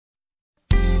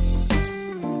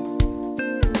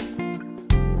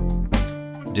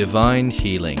Divine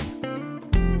Healing.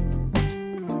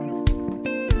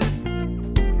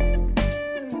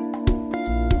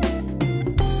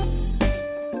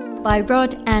 By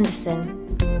Rod Anderson.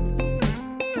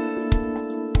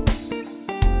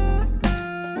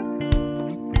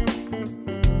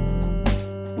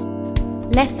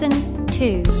 Lesson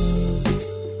 2.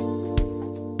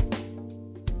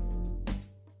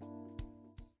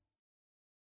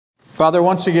 Father,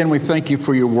 once again we thank you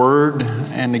for your word,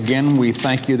 and again we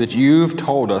thank you that you've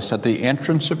told us that the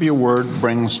entrance of your word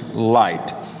brings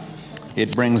light.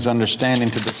 It brings understanding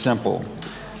to the simple.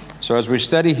 So as we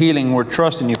study healing, we're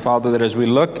trusting you, Father, that as we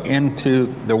look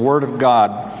into the word of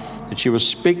God, that you will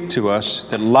speak to us,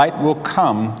 that light will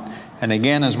come. And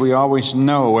again, as we always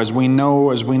know, as we know,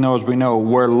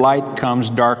 where light comes,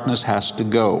 darkness has to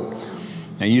go.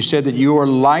 Now, you said that you are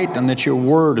light and that your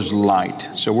word is light.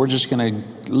 So we're just going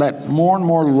to let more and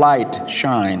more light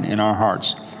shine in our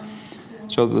hearts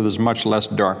so that there's much less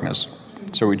darkness.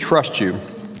 So we trust you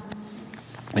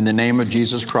in the name of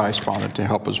Jesus Christ, Father, to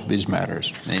help us with these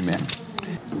matters. Amen.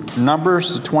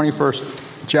 Numbers, the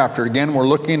 21st chapter. Again, we're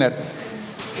looking at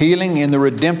healing in the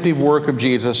redemptive work of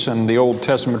Jesus and the Old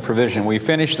Testament provision. We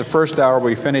finished the first hour,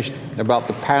 we finished about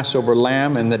the Passover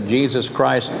lamb, and that Jesus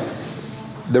Christ,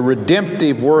 the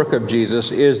redemptive work of Jesus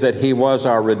is that he was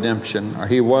our redemption, or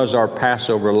he was our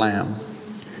Passover lamb.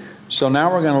 So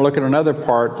now we're going to look at another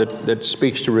part that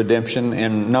speaks to redemption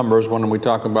in Numbers when we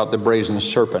talk about the brazen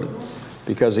serpent.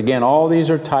 Because again, all these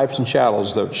are types and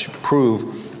shadows that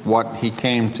prove what he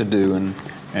came to do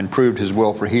and proved his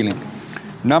will for healing.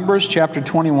 Numbers chapter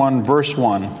 21, verse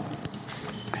 1.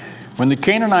 When the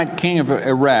Canaanite king of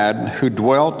Arad, who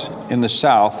dwelt in the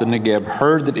south, the Negev,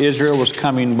 heard that Israel was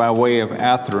coming by way of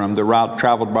Atharim, the route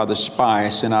traveled by the spy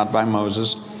sent out by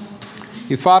Moses,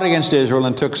 he fought against Israel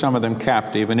and took some of them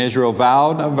captive. And Israel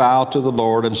vowed a vow to the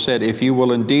Lord and said, "If you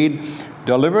will indeed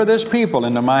deliver this people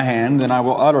into my hand, then I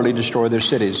will utterly destroy their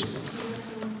cities."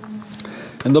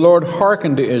 And the Lord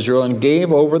hearkened to Israel and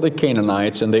gave over the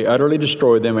Canaanites, and they utterly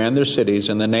destroyed them and their cities.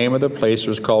 And the name of the place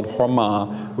was called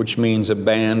Hormah, which means a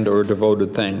banned or a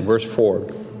devoted thing. Verse 4. Now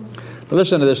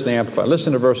listen to this in the Amplified.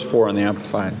 Listen to verse 4 in the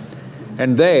Amplified.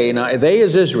 And they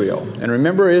is Israel. And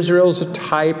remember, Israel is a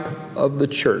type of the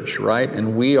church, right?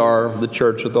 And we are the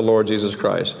church of the Lord Jesus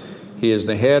Christ. He is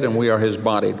the head and we are his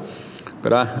body.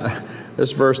 But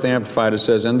this verse, the Amplified, it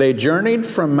says, "And they journeyed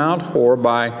from Mount Hor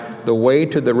by the way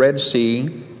to the Red Sea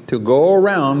to go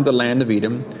around the land of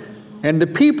Edom. And the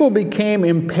people became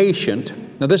impatient."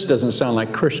 Now this doesn't sound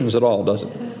like Christians at all, does it?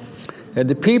 "And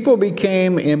the people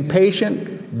became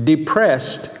impatient,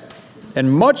 depressed,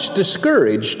 and much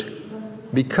discouraged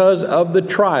because of the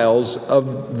trials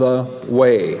of the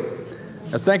way."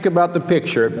 Now think about the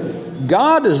picture.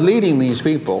 God is leading these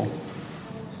people.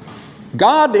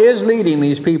 God is leading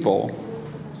these people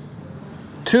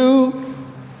to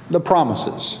the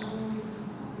promises.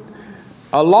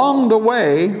 Along the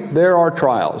way, there are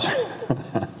trials.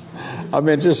 I mean,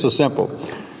 it's just so simple.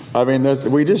 I mean,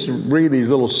 we just read these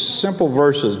little simple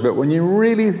verses, but when you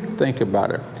really think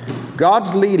about it,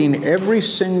 God's leading every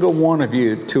single one of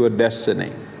you to a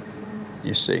destiny,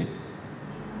 you see.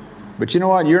 But you know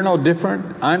what? You're no different.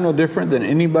 I'm no different than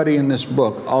anybody in this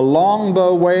book. Along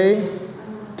the way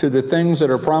to the things that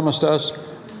are promised us,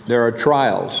 there are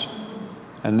trials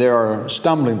and there are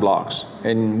stumbling blocks.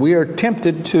 And we are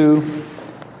tempted to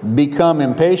become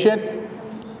impatient,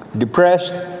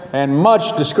 depressed, and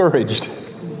much discouraged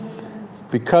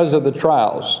because of the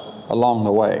trials along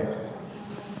the way.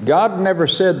 God never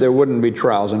said there wouldn't be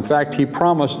trials. In fact, he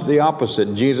promised the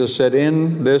opposite. Jesus said,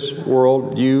 "In this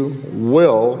world you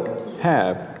will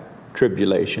have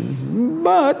tribulation."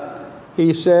 But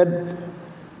he said,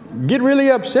 get really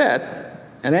upset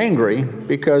and angry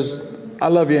because I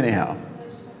love you anyhow.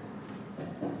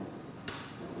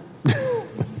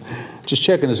 Just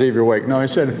checking to see if you're awake. No, he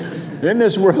said, in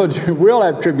this world you will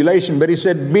have tribulation, but he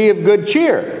said, be of good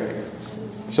cheer.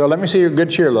 So let me see your good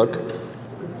cheer look.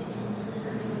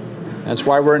 That's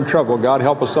why we're in trouble. God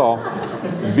help us all.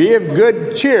 Be of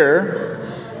good cheer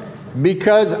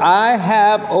because I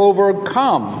have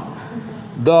overcome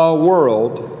the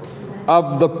world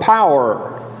of the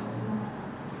power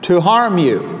to harm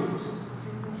you.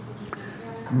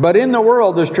 But in the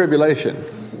world there's tribulation.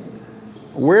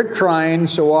 We're trying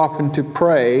so often to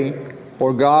pray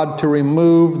for God to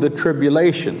remove the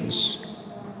tribulations.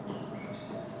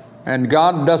 And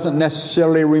God doesn't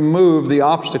necessarily remove the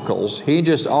obstacles. He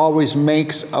just always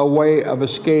makes a way of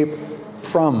escape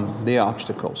from the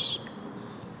obstacles.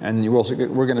 And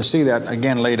we're going to see that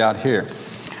again laid out here.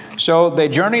 So they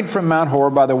journeyed from Mount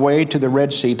Hor by the way to the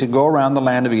Red Sea to go around the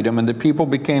land of Edom, and the people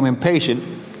became impatient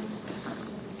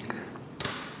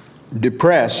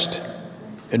depressed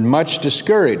and much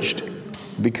discouraged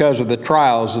because of the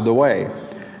trials of the way.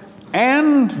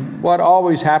 And what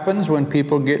always happens when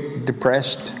people get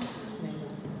depressed,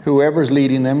 whoever's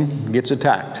leading them gets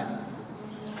attacked.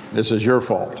 This is your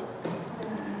fault.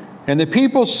 And the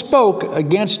people spoke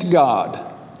against God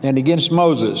and against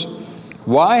Moses.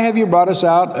 Why have you brought us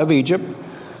out of Egypt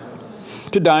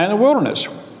to die in the wilderness?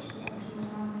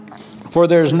 For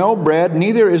there is no bread,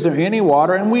 neither is there any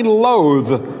water, and we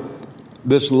loathe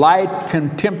this light,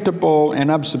 contemptible, and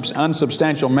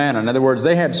unsubstantial manna. In other words,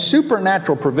 they had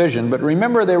supernatural provision, but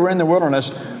remember they were in the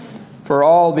wilderness for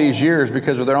all these years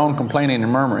because of their own complaining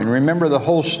and murmuring. Remember the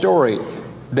whole story.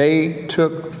 They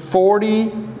took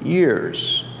 40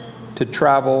 years to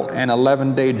travel an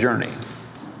 11-day journey.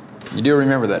 You do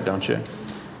remember that, don't you?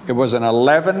 It was an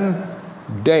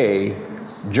 11-day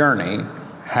journey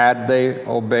had they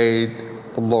obeyed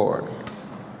the Lord.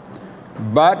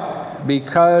 But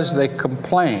because they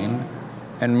complained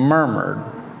and murmured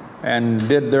and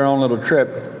did their own little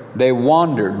trip, they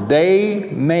wandered. They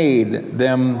made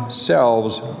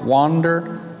themselves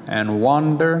wander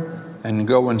and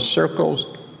go in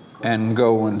circles and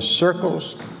go in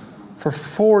circles for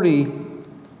 40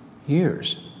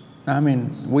 years. Now, I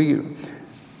mean, we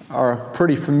are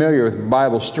pretty familiar with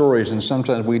Bible stories, and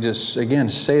sometimes we just, again,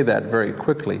 say that very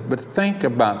quickly. But think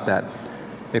about that.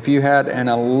 If you had an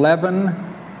 11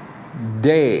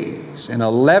 days, in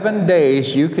 11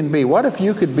 days you can be, what if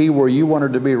you could be where you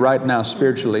wanted to be right now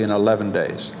spiritually in 11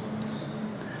 days?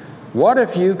 What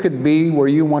if you could be where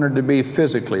you wanted to be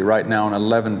physically right now in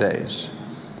 11 days?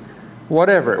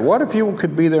 Whatever. What if you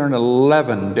could be there in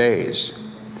 11 days?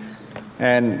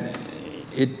 And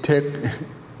it took,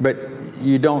 but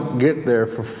you don't get there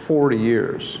for 40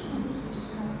 years.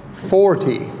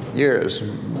 40 years.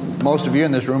 Most of you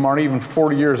in this room aren't even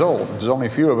 40 years old. There's only a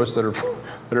few of us that are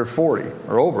 40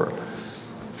 or over.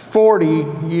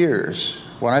 40 years.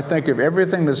 When I think of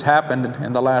everything that's happened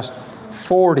in the last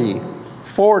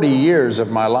 40 years of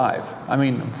my life. I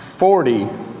mean, 40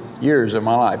 years of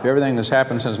my life. Everything that's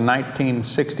happened since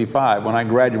 1965 when I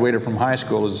graduated from high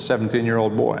school as a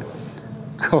 17-year-old boy.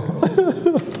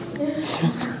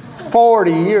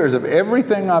 40 years of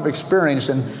everything I've experienced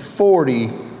in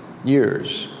 40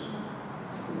 years.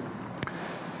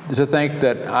 To think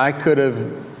that I could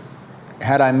have,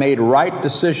 had I made right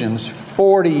decisions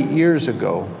 40 years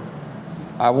ago,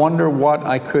 I wonder what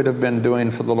I could have been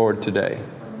doing for the Lord today.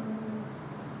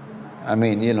 I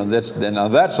mean, you know, that's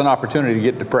an opportunity to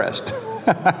get depressed.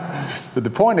 But the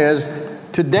point is,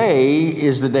 today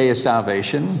is the day of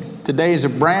salvation. Today is a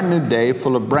brand new day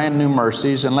full of brand new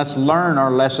mercies, and let's learn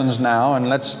our lessons now, and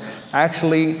let's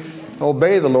actually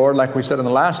obey the Lord, like we said in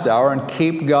the last hour, and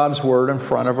keep God's Word in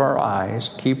front of our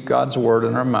eyes, keep God's Word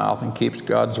in our mouth, and keep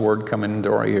God's Word coming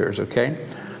into our ears, okay?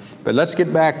 But let's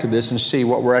get back to this and see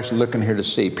what we're actually looking here to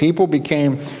see. People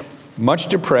became much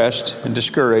depressed and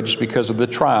discouraged because of the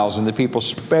trials, and the people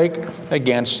spake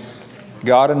against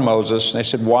God and Moses. They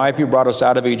said, why have you brought us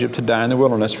out of Egypt to die in the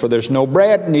wilderness? For there's no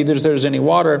bread, neither there's any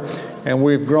water, and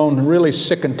we've grown really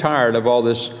sick and tired of all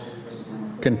this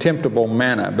contemptible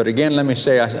manna. But again, let me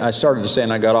say, I started to say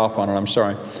and I got off on it, I'm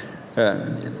sorry.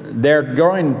 God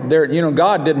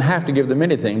didn't have to give them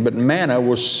anything, but manna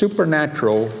was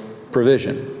supernatural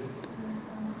provision.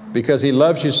 Because He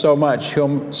loves you so much,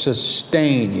 He'll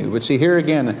sustain you. But see, here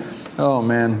again, oh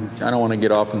man, I don't want to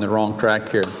get off on the wrong track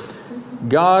here.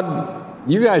 God,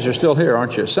 you guys are still here,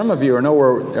 aren't you? Some of you are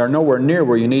nowhere near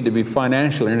where you need to be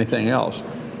financially or anything else.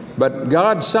 But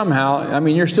God somehow, I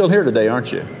mean, you're still here today,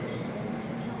 aren't you?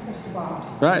 Just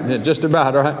about. Right, just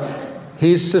about, right?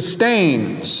 He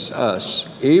sustains us,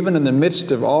 even in the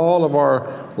midst of all of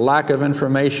our lack of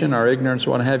information, our ignorance,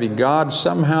 what have you. God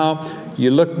somehow, you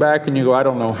look back and you go, I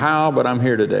don't know how, but I'm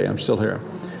here today. I'm still here.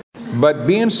 But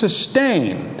being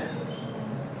sustained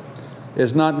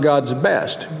is not God's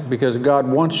best, because God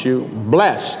wants you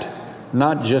blessed,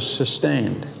 not just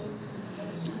sustained.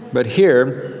 But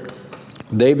here,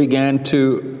 they began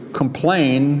to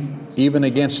complain even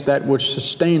against that which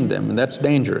sustained them, and that's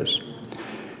dangerous.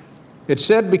 It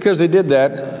said because they did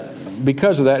that,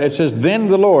 because of that, it says, then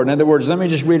the Lord, in other words, let me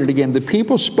just read it again. The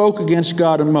people spoke against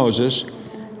God and Moses.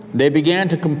 They began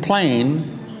to complain,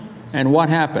 and what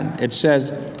happened? It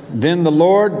says, then the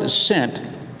Lord sent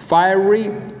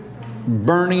fiery,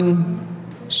 burning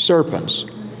serpents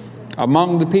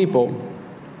among the people,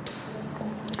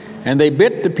 and they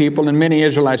bit the people, and many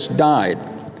Israelites died.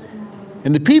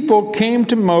 And the people came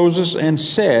to Moses and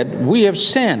said, we have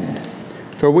sinned,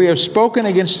 for we have spoken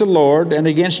against the Lord and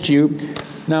against you.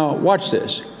 Now, watch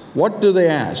this. What do they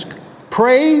ask?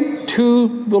 Pray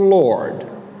to the Lord.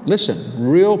 Listen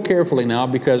real carefully now,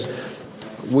 because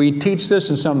we teach this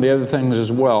in some of the other things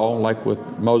as well, like with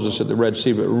Moses at the Red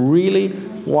Sea, but really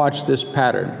watch this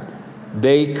pattern.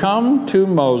 They come to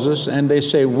Moses and they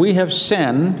say, we have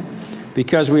sinned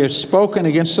because we have spoken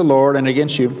against the Lord and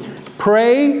against you.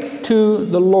 Pray to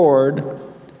the Lord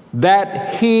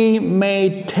that he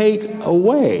may take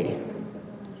away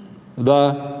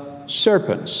the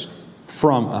serpents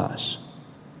from us.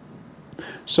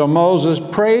 So Moses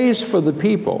prays for the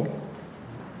people.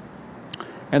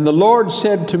 And the Lord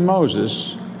said to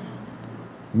Moses,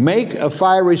 make a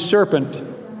fiery serpent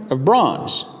of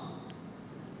bronze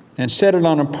and set it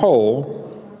on a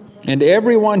pole, and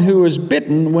everyone who is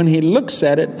bitten, when he looks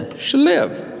at it, shall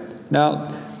live. Now,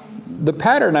 the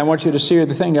pattern I want you to see, or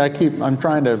the thing I'm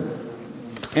trying to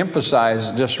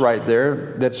emphasize just right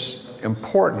there that's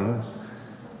important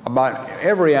about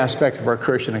every aspect of our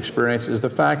Christian experience is the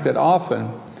fact that often,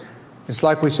 it's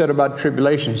like we said about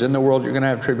tribulations. In the world, you're going to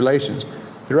have tribulations.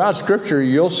 Throughout Scripture,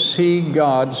 you'll see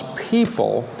God's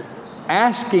people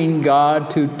asking God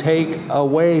to take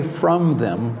away from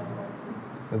them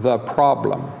the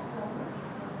problem.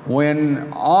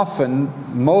 When often,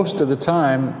 most of the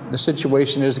time, the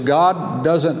situation is God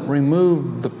doesn't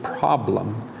remove the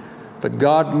problem, but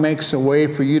God makes a way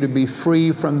for you to be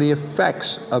free from the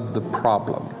effects of the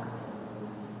problem.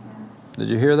 Did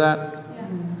you hear that?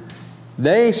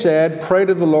 They said, pray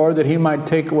to the Lord that he might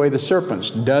take away the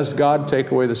serpents. Does God take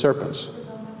away the serpents?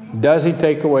 Does he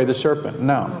take away the serpent?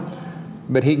 No.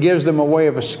 But he gives them a way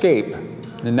of escape.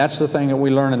 And that's the thing that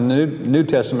we learn in the New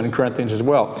Testament in Corinthians as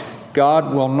well.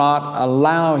 God will not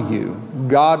allow you,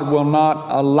 God will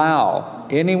not allow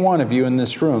any one of you in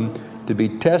this room to be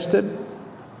tested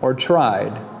or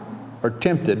tried or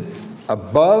tempted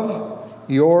above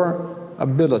your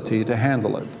ability to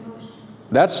handle it.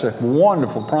 That's a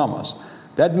wonderful promise.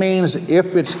 That means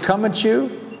if it's come at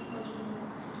you,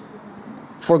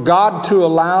 for God to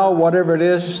allow whatever it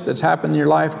is that's happened in your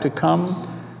life to come,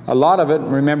 a lot of it,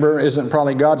 remember, isn't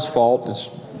probably God's fault. It's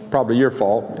probably your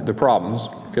fault, the problems,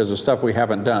 because of stuff we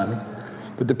haven't done.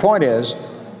 But the point is,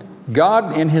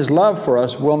 God in his love for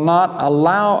us will not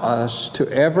allow us to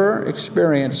ever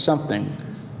experience something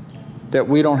that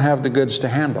we don't have the goods to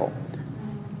handle.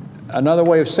 Another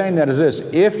way of saying that is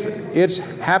this: if it's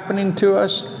happening to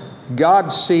us,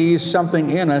 God sees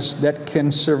something in us that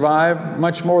can survive,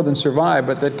 much more than survive,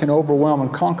 but that can overwhelm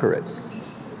and conquer it.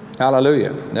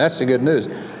 Hallelujah. That's the good news.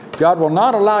 God will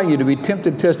not allow you to be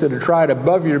tempted, tested, or tried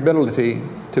above your ability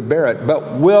to bear it,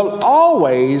 but will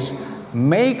always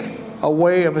make a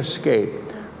way of escape.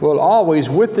 Will always,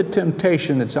 with the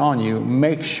temptation that's on you,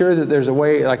 make sure that there's a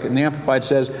way, like in the Amplified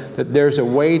says, that there's a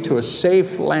way to a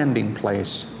safe landing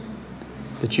place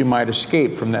that you might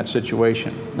escape from that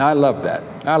situation. Now, I love that.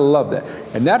 I love that.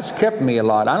 And that's kept me a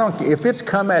lot. If it's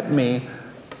come at me,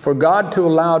 for God to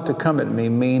allow it to come at me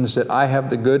means that I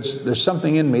have the goods. There's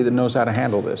something in me that knows how to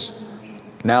handle this.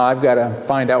 Now I've got to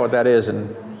find out what that is,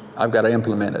 and I've got to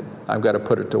implement it. I've got to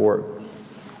put it to work.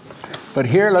 But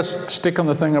here, let's stick on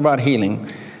the thing about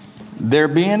healing. They're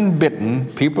being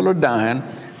bitten. People are dying.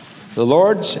 The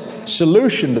Lord's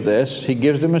solution to this, he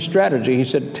gives them a strategy. He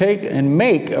said, take and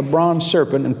make a bronze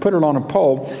serpent and put it on a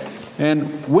pole. And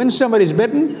when somebody's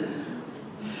bitten,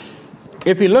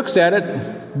 if he looks at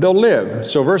it, they'll live.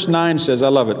 So verse 9 says, I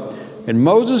love it. And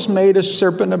Moses made a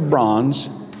serpent of bronze,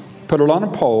 put it on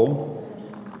a pole.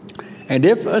 And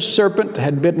if a serpent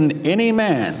had bitten any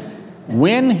man,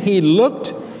 when he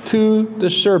looked to the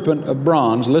serpent of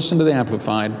bronze, listen to the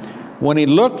Amplified, when he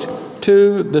looked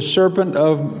to the serpent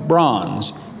of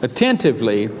bronze,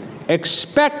 attentively,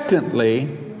 expectantly,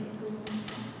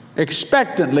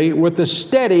 with a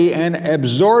steady and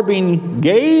absorbing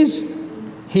gaze,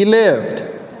 he lived.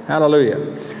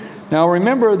 Hallelujah. Now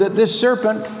remember that this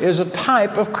serpent is a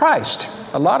type of Christ.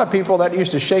 A lot of people, that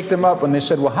used to shake them up when they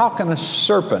said, well, how can a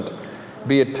serpent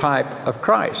be a type of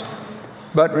Christ?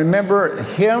 But remember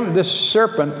him, this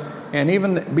serpent, and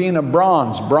even being a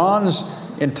bronze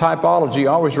in typology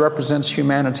always represents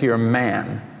humanity or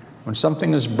man. When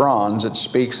something is bronze, it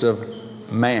speaks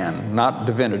of man, not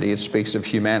divinity. It speaks of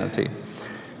humanity.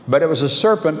 But it was a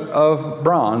serpent of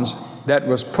bronze that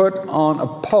was put on a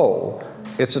pole.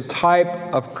 It's a type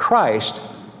of Christ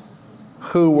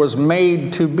who was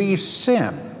made to be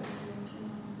sin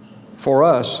for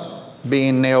us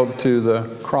being nailed to the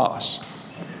cross.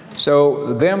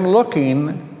 So them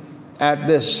looking at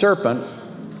this serpent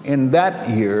in that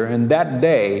year, in that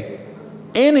day,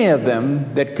 any of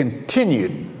them that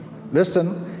continued,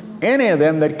 listen, any of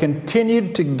them that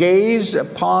continued to gaze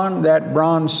upon that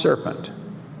bronze serpent.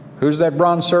 Who's that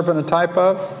bronze serpent a type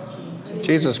of?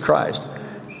 Jesus Christ.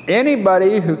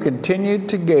 Anybody who continued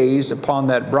to gaze upon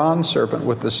that bronze serpent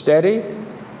with the steady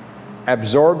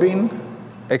absorbing,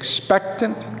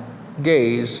 expectant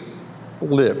gaze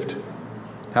lived.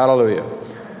 Hallelujah.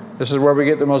 This is where we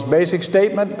get the most basic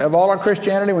statement of all our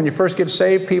Christianity. When you first get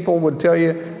saved, people would tell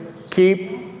you,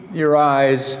 keep your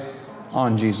eyes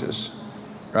on Jesus,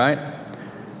 right?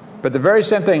 But the very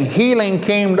same thing, healing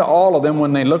came to all of them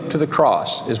when they looked to the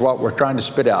cross, is what we're trying to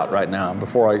spit out right now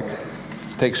before I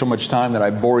take so much time that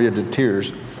I bore you to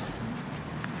tears.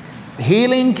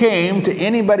 Healing came to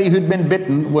anybody who'd been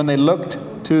bitten when they looked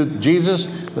to Jesus,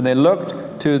 when they looked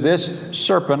to this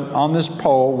serpent on this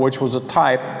pole, which was a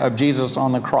type of Jesus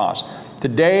on the cross.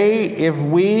 Today, if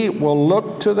we will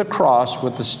look to the cross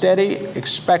with the steady,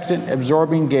 expectant,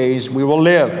 absorbing gaze, we will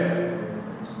live.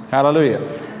 Hallelujah.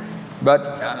 But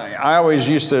I always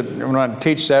used to, when I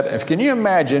teach that, can you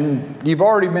imagine you've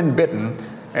already been bitten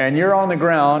and you're on the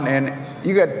ground and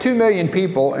you got 2 million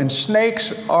people and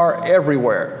snakes are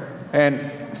everywhere.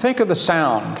 And think of the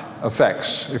sound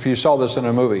effects if you saw this in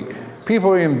a movie.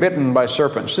 People being bitten by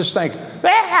serpents. Just think,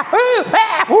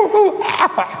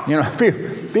 you know,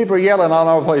 people are yelling all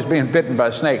over the place being bitten by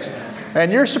snakes.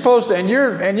 And you're supposed to, and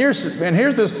here's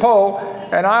this pole,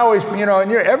 and I always, you know,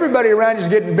 and everybody around you's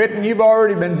getting bitten. You've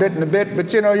already been bitten a bit,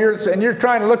 but you know, you're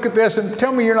trying to look at this and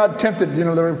tell me you're not tempted, you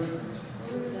know,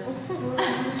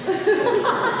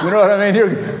 you know what I mean?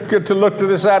 You get to look to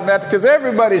this side and that because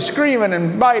everybody's screaming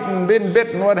and biting, been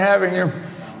bitten, what have you.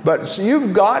 But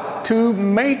you've got to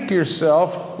make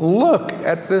yourself look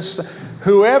at this.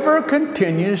 Whoever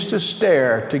continues to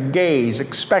stare, to gaze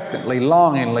expectantly,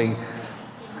 longingly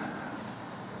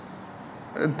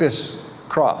at this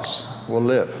cross will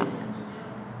live.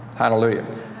 Hallelujah.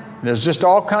 And there's just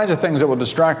all kinds of things that will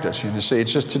distract us. You see,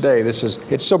 it's just today.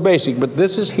 It's so basic, but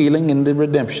this is healing in the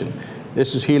redemption.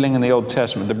 This is healing in the Old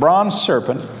Testament. The bronze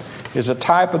serpent is a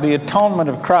type of the atonement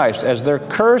of Christ as their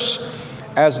curse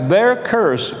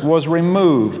was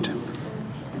removed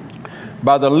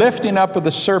by the lifting up of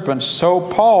the serpent. So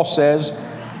Paul says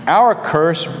our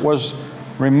curse was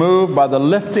removed by the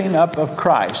lifting up of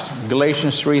Christ.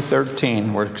 Galatians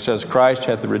 3:13, where it says Christ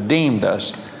hath redeemed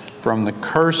us from the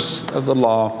curse of the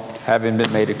law, having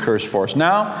been made a curse for us.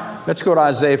 Now, let's go to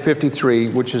Isaiah 53,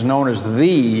 which is known as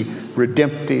the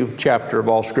redemptive chapter of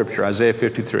all Scripture. Isaiah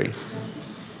 53.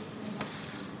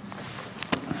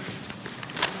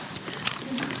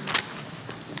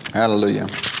 Hallelujah.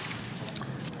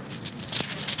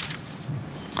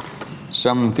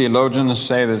 Some theologians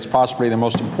say that it's possibly the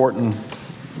most important,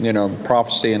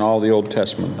 prophecy in all the Old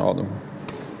Testament, all of them.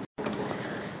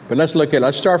 But let's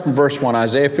start from verse 1,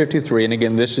 Isaiah 53. And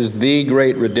again, this is the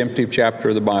great redemptive chapter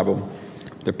of the Bible,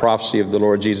 the prophecy of the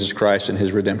Lord Jesus Christ and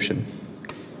His redemption.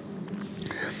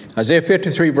 Isaiah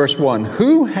 53, verse 1,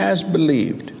 who has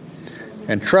believed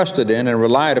and trusted in and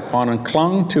relied upon and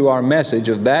clung to our message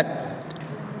of that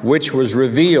which was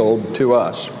revealed to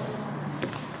us?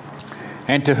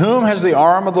 And to whom has the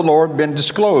arm of the Lord been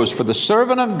disclosed? For the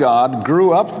servant of God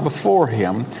grew up before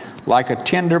Him like a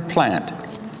tender plant,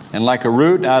 and like a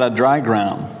root out of dry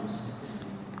ground.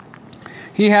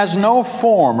 He has no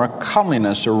form or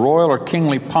comeliness or royal or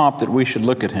kingly pomp that we should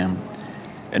look at Him,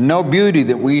 and no beauty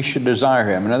that we should desire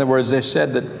Him. In other words, they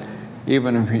said that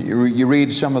even if you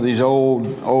read some of these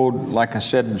old, like I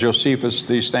said, Josephus,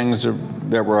 these things,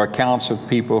 there were accounts of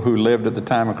people who lived at the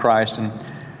time of Christ, and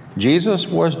Jesus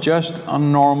was just a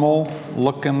normal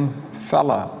looking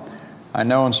fella. I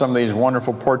know in some of these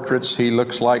wonderful portraits, he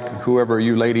looks like whoever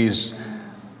you ladies,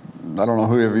 I don't know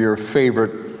whoever your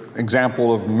favorite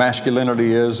example of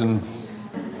masculinity is.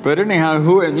 But anyhow,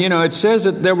 it says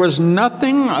that there was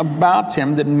nothing about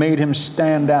him that made him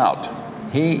stand out.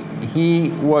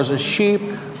 He was a sheep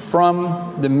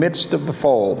from the midst of the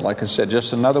fold. Like I said,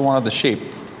 just another one of the sheep.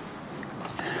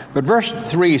 But verse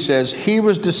 3 says, he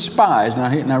was despised.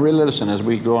 Now really listen as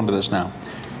we go into this now.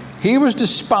 He was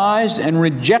despised and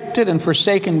rejected and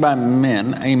forsaken by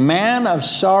men, a man of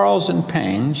sorrows and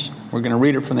pains. We're going to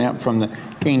read it from the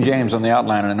King James on the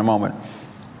outline in a moment.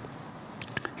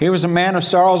 He was a man of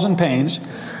sorrows and pains,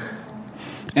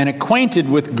 and acquainted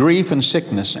with grief and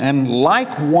sickness. And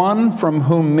like one from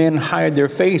whom men hide their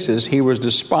faces, he was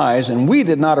despised, and we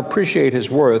did not appreciate his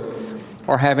worth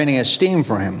or have any esteem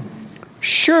for him.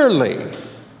 Surely,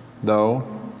 though,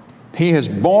 he has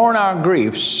borne our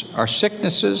griefs, our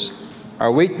sicknesses,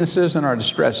 our weaknesses, and our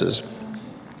distresses,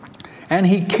 and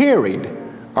he carried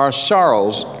our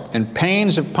sorrows and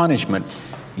pains of punishment,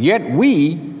 yet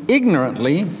we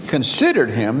ignorantly considered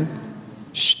him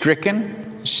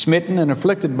stricken, smitten, and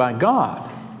afflicted by God.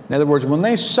 In other words, when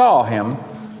they saw him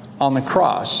on the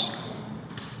cross,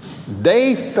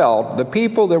 they felt, the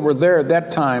people that were there at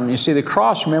that time, you see, the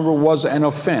cross, remember, was an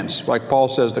offense. Like Paul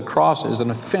says, the cross is an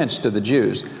offense to the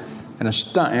Jews.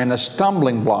 and a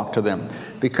stumbling block to them,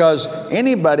 because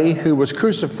anybody who was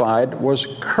crucified was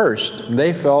cursed.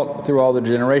 They felt through all the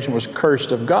generation was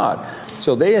cursed of God.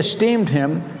 So they esteemed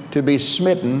him to be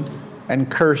smitten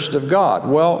and cursed of God.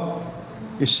 Well,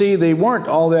 you see, they weren't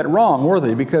all that wrong, were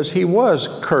they? Because he was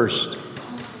cursed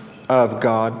of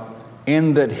God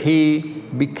in that he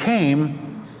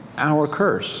became our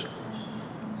curse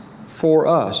for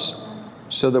us,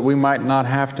 so that we might not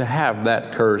have to have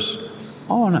that curse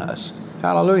on us.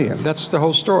 Hallelujah. That's the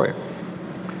whole story.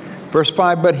 Verse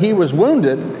 5, but he was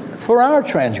wounded for our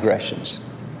transgressions,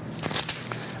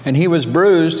 and he was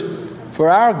bruised for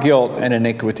our guilt and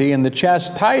iniquity, and the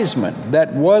chastisement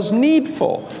that was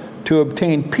needful to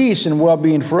obtain peace and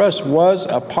well-being for us was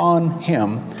upon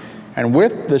him. And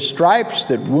with the stripes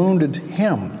that wounded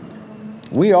him,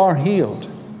 we are healed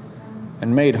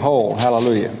and made whole.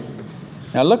 Hallelujah.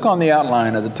 Now look on the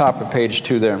outline at the top of page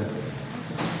 2 there.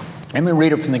 Let me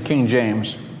read it from the King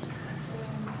James.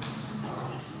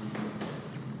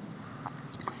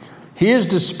 He is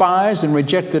despised and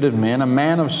rejected of men, a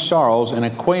man of sorrows and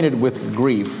acquainted with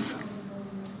grief.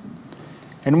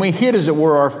 And we hid, as it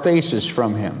were, our faces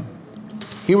from him.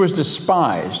 He was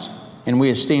despised, and we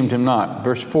esteemed him not.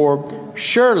 Verse 4,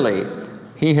 surely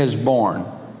he has borne.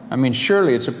 I mean,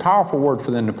 surely, it's a powerful word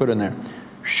for them to put in there.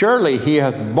 Surely he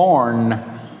hath borne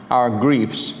our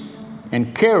griefs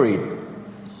and carried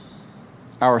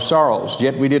our sorrows.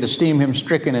 Yet we did esteem him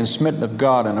stricken and smitten of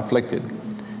God and afflicted.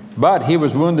 But he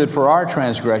was wounded for our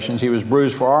transgressions, he was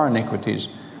bruised for our iniquities,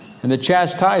 and the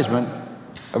chastisement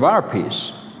of our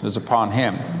peace was upon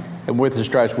him, and with his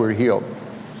stripes we were healed.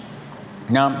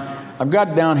 Now, I've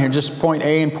got down here just point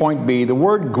A and point B, the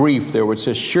word grief there, which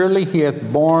says, surely he hath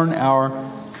borne our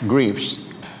griefs.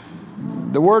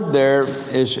 The word there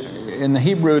is, in the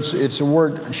Hebrew, it's a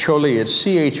word sholi, it's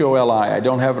C-H-O-L-I. I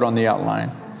don't have it on the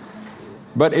outline.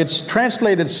 But it's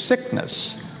translated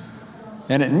sickness.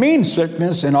 And it means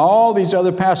sickness in all these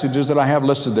other passages that I have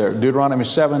listed there. Deuteronomy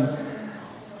 7,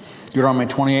 Deuteronomy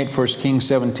 28, 1 Kings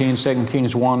 17, 2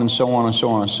 Kings 1, and so on and so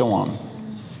on and so on.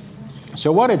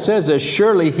 So what it says is,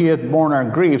 surely he hath borne our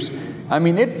griefs. I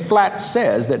mean, it flat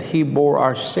says that he bore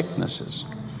our sicknesses.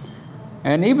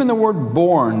 And even the word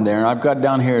borne there, I've got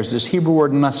down here, is this Hebrew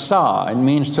word nasa. It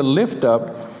means to lift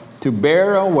up, to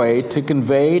bear away, to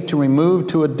convey, to remove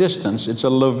to a distance. It's a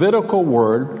Levitical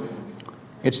word.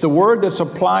 It's the word that's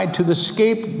applied to the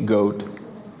scapegoat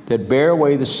that bear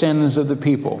away the sins of the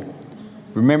people.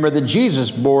 Remember that Jesus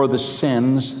bore the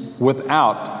sins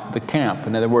without the camp.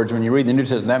 In other words, when you read the New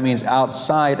Testament, that means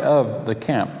outside of the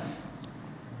camp.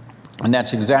 And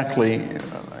that's exactly,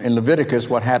 in Leviticus,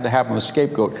 what had to happen with the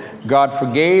scapegoat. God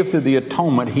forgave through the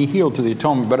atonement. He healed through the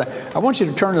atonement. But I want you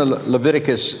to turn to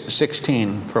Leviticus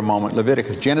 16 for a moment.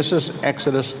 Leviticus, Genesis,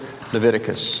 Exodus,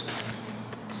 Leviticus.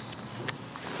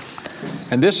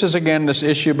 And this is, again, this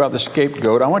issue about the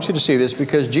scapegoat. I want you to see this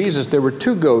because Jesus, there were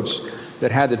two goats that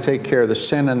had to take care of the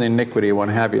sin and the iniquity and what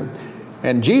have you.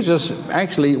 And Jesus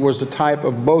actually was the type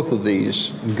of both of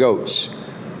these goats.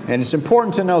 And it's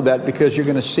important to know that because you're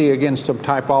going to see, again, some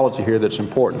typology here that's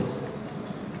important.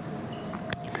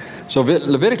 So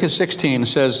Leviticus 16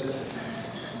 says,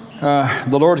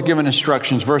 the Lord's given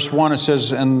instructions. Verse 1, it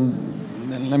says,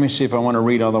 and let me see if I want to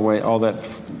read all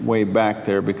that way back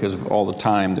there because of all the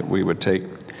time that we would take.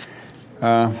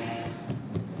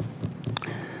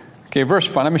 Okay, verse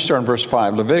 5. Let me start in verse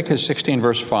 5. Leviticus 16,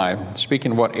 verse 5.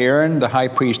 Speaking of what Aaron, the high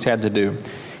priest, had to do.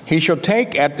 He shall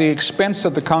take at the expense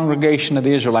of the congregation of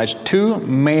the Israelites 2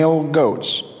 male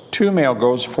goats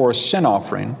for a sin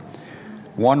offering,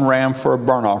 1 ram for a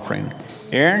burnt offering.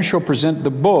 Aaron shall present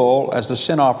the bull as the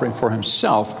sin offering for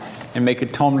himself and make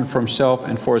atonement for himself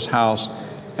and for his house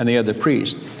and the other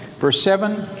priests. Verse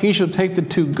 7, he shall take the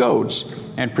 2 goats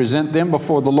and present them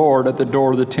before the Lord at the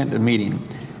door of the tent of meeting.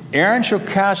 Aaron shall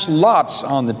cast lots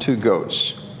on the 2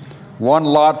 goats, 1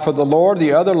 lot for the Lord,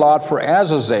 the other lot for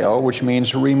Azazel, which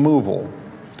means removal.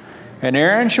 And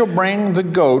Aaron shall bring the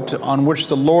goat on which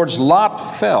the Lord's lot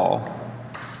fell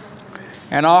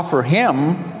and offer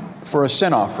him for a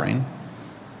sin offering.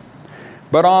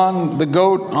 But on the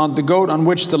goat on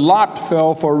which the lot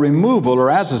fell for removal, or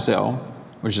Azazel,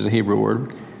 which is a Hebrew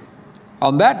word,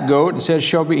 on that goat, it says,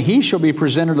 he shall be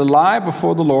presented alive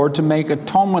before the Lord to make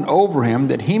atonement over him,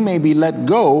 that he may be let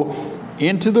go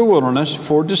into the wilderness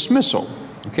for dismissal.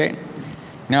 Okay?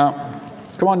 Now,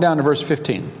 come on down to verse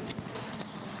 15.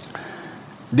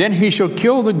 Then he shall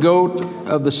kill the goat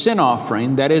of the sin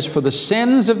offering, that is for the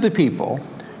sins of the people,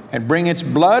 and bring its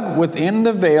blood within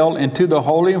the veil into the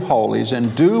Holy of Holies,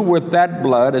 and do with that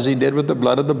blood as he did with the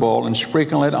blood of the bull, and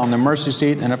sprinkle it on the mercy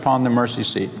seat and upon the mercy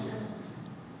seat.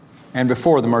 and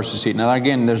before the mercy seat. Now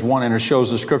again, there's one, and it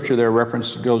shows the scripture there,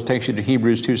 reference takes you to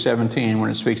Hebrews 2:17 when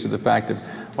it speaks of the fact of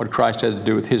what Christ had to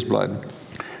do with his blood.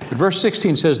 But verse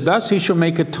 16 says, thus he shall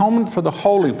make atonement for the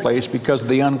holy place because of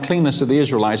the uncleanness of the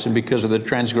Israelites and because of their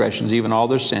transgressions, even all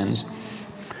their sins.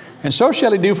 And so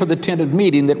shall he do for the tent of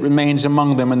meeting that remains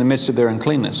among them in the midst of their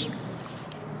uncleanness.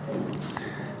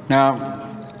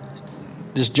 Now,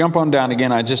 just jump on down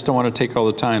again. I just don't want to take all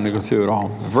the time to go through it all.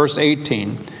 Verse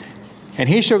 18, and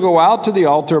he shall go out to the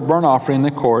altar of burnt offering in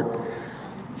the court,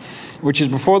 which is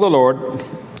before the Lord,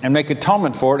 and make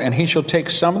atonement for it, and he shall take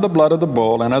some of the blood of the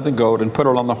bull and of the goat and put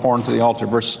it on the horn to the altar.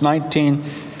 Verse 19,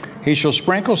 he shall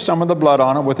sprinkle some of the blood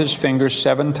on it with his fingers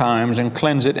 7 times and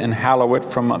cleanse it and hallow it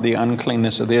from the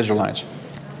uncleanness of the Israelites.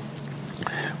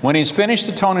 When he's finished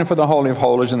atoning for the Holy of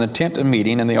Holies and the tent of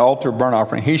meeting and the altar of burnt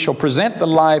offering, he shall present the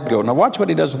live goat. Now watch what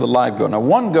he does with the live goat. Now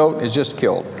one goat is just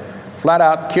killed, flat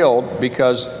out killed,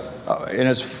 because and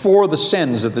it's for the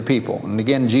sins of the people. And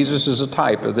again, Jesus is a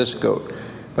type of this goat,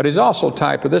 but he's also a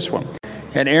type of this one.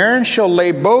 And Aaron shall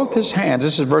lay both his hands,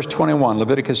 this is verse 21,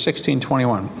 Leviticus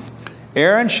 16:21.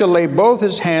 Aaron shall lay both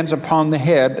his hands upon the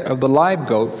head of the live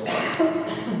goat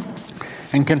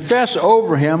and confess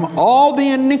over him all the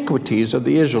iniquities of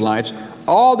the Israelites,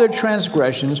 all their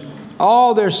transgressions,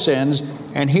 all their sins,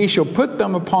 and he shall put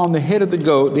them upon the head of the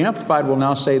goat. The Amplified will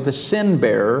now say the sin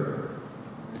bearer,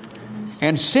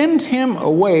 and send him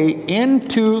away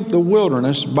into the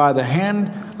wilderness by the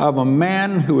hand of a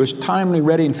man who is timely,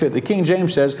 ready, and fit. The King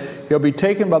James says he'll be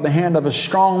taken by the hand of a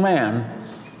strong man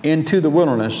into the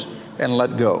wilderness and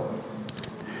let go.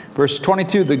 Verse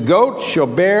 22, the goat shall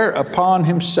bear upon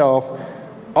himself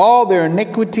all their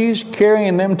iniquities,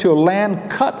 carrying them to a land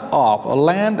cut off, a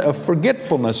land of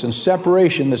forgetfulness and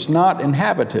separation that's not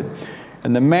inhabited.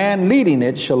 And the man leading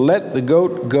it shall let the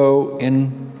goat go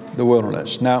in the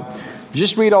wilderness. Now,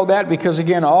 just read all that, because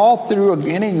again, all through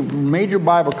any major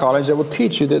Bible college, they will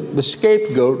teach you that the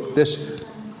scapegoat, this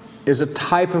is a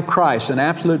type of Christ, an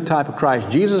absolute type of Christ.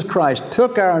 Jesus Christ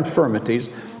took our infirmities,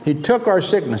 he took our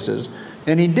sicknesses,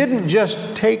 and he didn't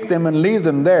just take them and leave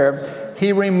them there.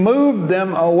 He removed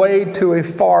them away to a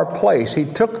far place. He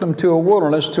took them to a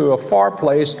wilderness, to a far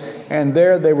place, and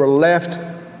there they were left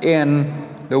in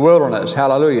the wilderness.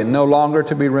 Hallelujah. No longer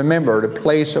to be remembered, a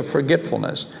place of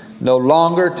forgetfulness. No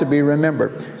longer to be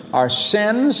remembered. Our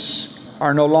sins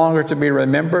are no longer to be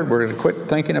remembered. We're going to quit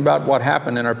thinking about what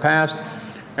happened in our past.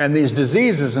 And these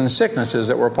diseases and sicknesses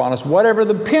that were upon us, whatever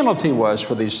the penalty was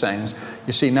for these things.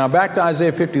 You see, now back to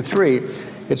Isaiah 53,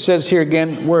 it says here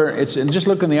again, where it's, and just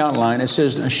look in the outline, it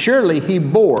says, surely he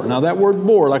bore. Now that word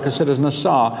bore, like I said, is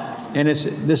nasa, and it's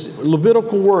this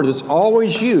Levitical word that's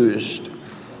always used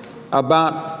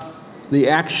about the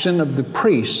action of the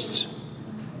priests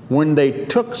when they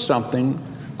took something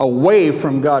away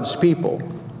from God's people,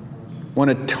 when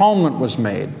atonement was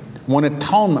made, when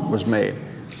atonement was made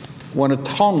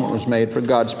for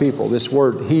God's people. This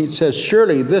word, he says,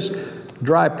 surely this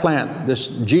dry plant, this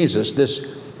Jesus,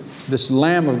 this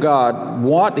Lamb of God,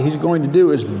 what he's going to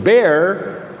do is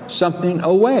bear something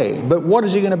away. But what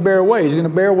is he going to bear away? He's going to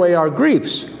bear away our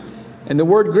griefs. And the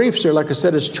word griefs there, like I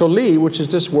said, is choli, which is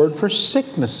this word for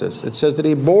sicknesses. It says that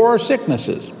he bore our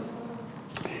sicknesses.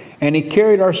 And he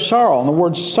carried our sorrow. And the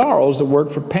word sorrow is the word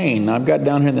for pain. Now I've got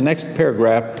down here in the next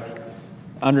paragraph,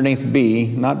 underneath B,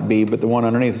 not B, but the one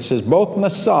underneath, it says both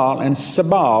nasal and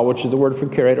sabal, which is the word for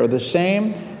carried, are the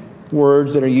same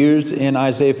words that are used in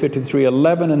Isaiah 53,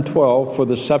 11 and 12 for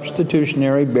the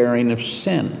substitutionary bearing of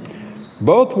sin.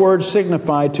 Both words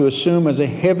signify to assume as a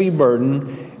heavy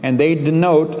burden, and they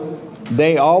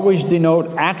always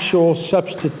denote actual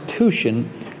substitution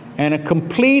and a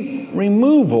complete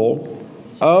removal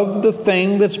of the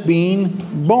thing that's being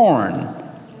borne.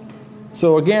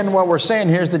 So again, what we're saying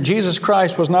here is that Jesus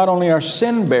Christ was not only our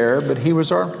sin bearer, but he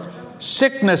was our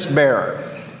sickness bearer.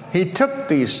 He took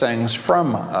these things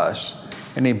from us,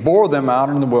 and he bore them out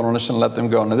in the wilderness and let them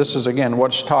go. Now this is, again,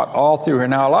 what's taught all through here.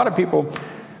 Now a lot of people,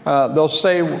 they'll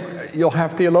say, you'll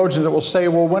have theologians that will say,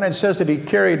 well, when it says that he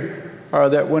carried, or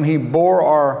that when he bore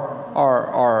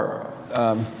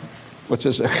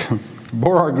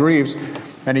bore our griefs,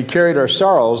 and he carried our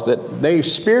sorrows, that they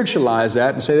spiritualize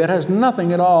that and say that has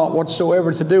nothing at all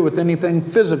whatsoever to do with anything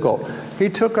physical. He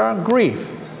took our grief.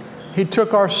 He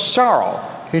took our sorrow.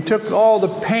 He took all the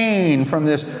pain from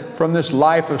this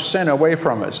life of sin away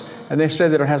from us. And they say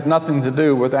that it has nothing to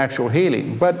do with actual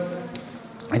healing. But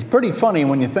it's pretty funny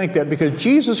when you think that, because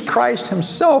Jesus Christ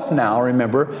himself now,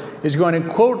 remember, is going to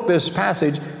quote this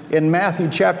passage in Matthew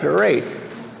chapter 8.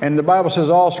 And the Bible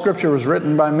says all Scripture was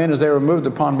written by men as they were moved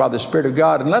upon by the Spirit of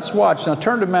God. And let's watch. Now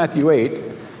turn to Matthew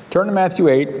 8. Turn to Matthew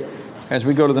 8. as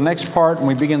we go to the next part and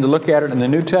we begin to look at it in the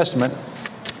New Testament.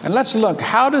 And let's look,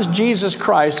 how does Jesus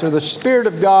Christ, or the Spirit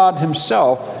of God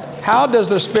Himself, how does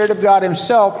the Spirit of God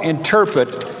Himself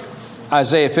interpret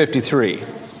Isaiah 53?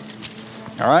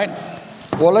 All right?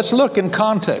 Well, let's look in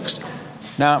context.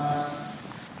 Now,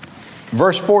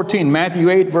 verse 14, Matthew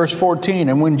 8, verse 14.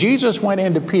 And when Jesus went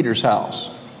into Peter's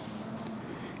house,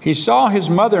 he saw his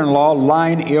mother-in-law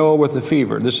lying ill with a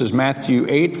fever. This is Matthew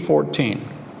 8, 14.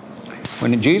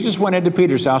 When Jesus went into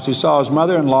Peter's house, he saw his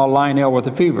mother-in-law lying ill with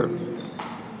a fever.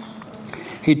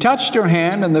 He touched her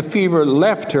hand, and the fever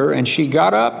left her, and she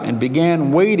got up and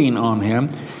began waiting on him.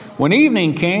 When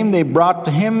evening came, they brought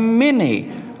to him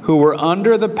many who were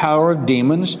under the power of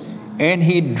demons, and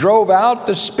he drove out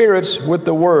the spirits with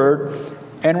the word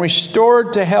and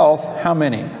restored to health, how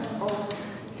many?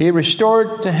 He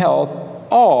restored to health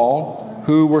all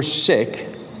who were sick.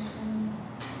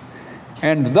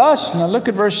 And thus, now look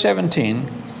at verse 17,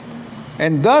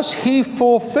 and thus he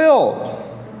fulfilled.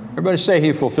 Everybody say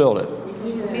he fulfilled it.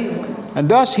 And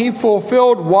thus he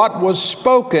fulfilled what was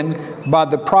spoken by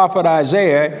the prophet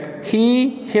Isaiah.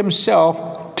 He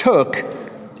himself took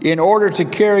in order to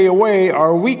carry away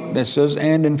our weaknesses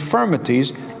and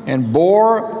infirmities and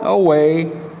bore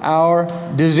away our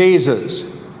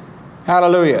diseases.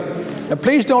 Hallelujah. Now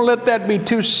please don't let that be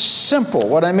too simple.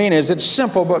 What I mean is it's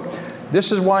simple, but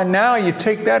this is why now you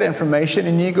take that information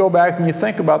and you go back and you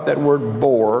think about that word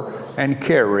bore and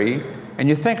carry, and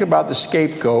you think about the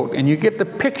scapegoat, and you get the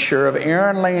picture of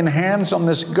Aaron laying hands on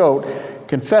this goat,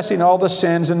 confessing all the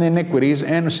sins and the iniquities,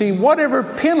 and see whatever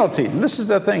penalty. This is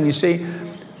the thing, you see,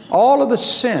 all of the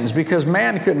sins, because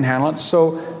man couldn't handle it,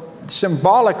 so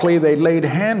symbolically they laid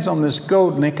hands on this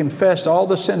goat and they confessed all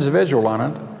the sins of Israel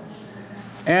on it.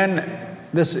 And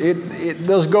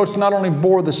those goats not only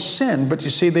bore the sin, but you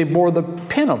see, they bore the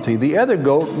penalty. The other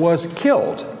goat was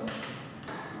killed.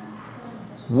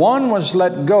 One was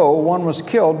let go, one was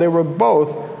killed. They were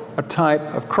both a type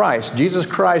of Christ. Jesus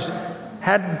Christ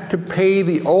had to pay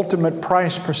the ultimate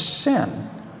price for sin,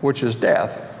 which is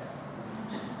death.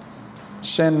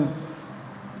 Sin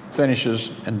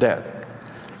finishes in death.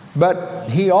 But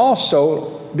he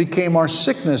also became our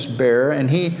sickness bearer, and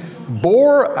he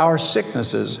bore our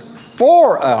sicknesses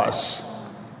for us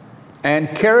and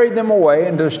carried them away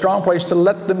into a strong place to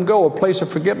let them go, a place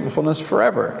of forgetfulness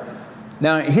forever.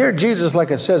 Now here Jesus,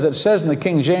 like it says in the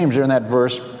King James there in that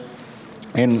verse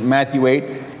in Matthew 8,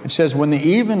 it says, when the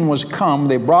even was come,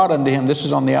 they brought unto him, this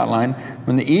is on the outline,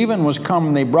 when the even was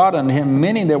come, they brought unto him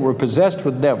many that were possessed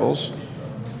with devils,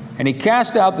 and he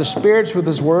cast out the spirits with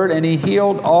his word, and he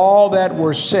healed all that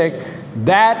were sick,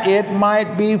 that it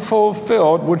might be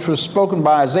fulfilled, which was spoken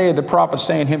by Isaiah the prophet,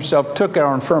 saying, himself took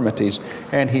our infirmities,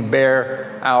 and he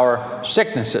bare our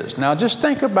sicknesses. Now just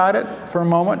think about it for a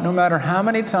moment, no matter how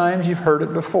many times you've heard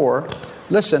it before.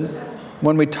 Listen,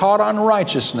 when we taught on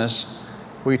righteousness,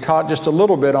 we taught just a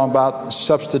little bit about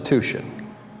substitution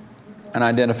and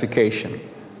identification.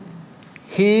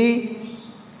 He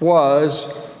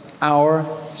was our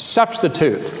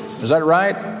substitute. Is that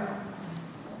right?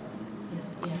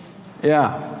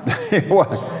 Yeah, it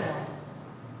was.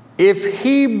 If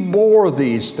he bore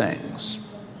these things,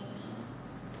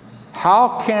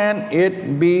 how can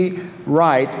it be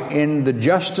right in the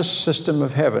justice system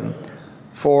of heaven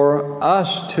for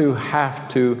us to have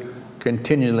to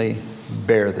continually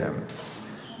bear them?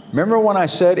 Remember when I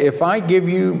said, if I give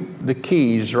you the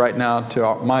keys right now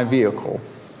to my vehicle,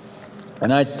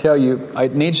 and I tell you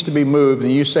it needs to be moved,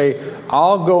 and you say,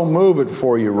 I'll go move it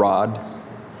for you, Rod.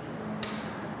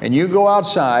 And you go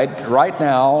outside right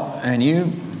now and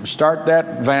you start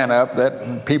that van up,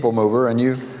 that people mover, and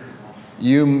you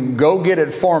go get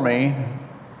it for me.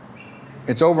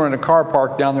 It's over in a car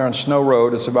park down there on Snow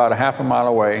Road. It's about a half a mile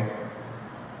away.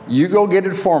 You go get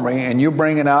it for me and you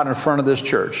bring it out in front of this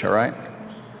church, all right?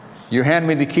 You hand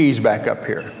me the keys back up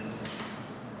here.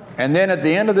 And then at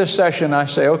the end of this session, I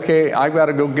say, okay, I've got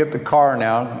to go get the car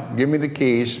now. Give me the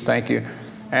keys, thank you.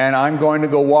 And I'm going to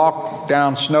go walk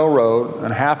down Snow Road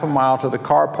and half a mile to the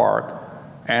car park,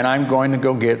 and I'm going to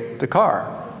go get the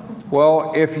car.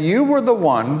 Well, if you were the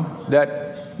one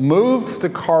that moved the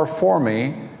car for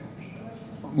me,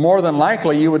 more than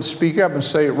likely you would speak up and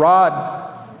say,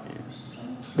 Rod,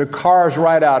 the car's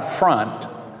right out front.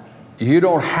 You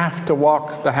don't have to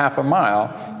walk the half a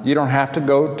mile. You don't have to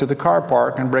go to the car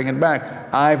park and bring it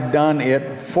back. I've done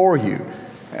it for you.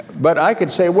 But I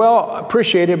could say, well,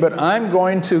 appreciate it, but I'm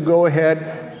going to go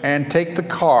ahead and take the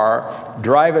car,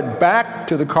 drive it back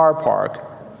to the car park,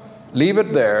 leave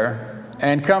it there,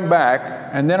 and come back,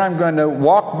 and then I'm going to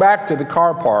walk back to the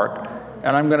car park,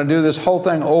 and I'm going to do this whole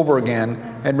thing over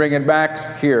again and bring it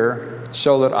back here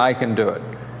so that I can do it.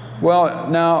 Well,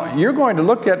 now, you're going to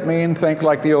look at me and think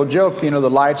like the old joke, the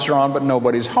lights are on, but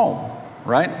nobody's home,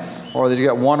 right? Or that you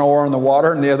got one oar in the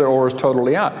water and the other oar is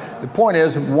totally out. The point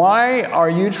is, why are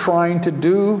you trying to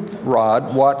do,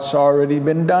 Rod, what's already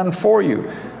been done for you?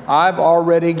 I've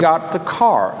already got the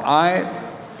car.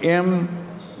 I am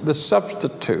the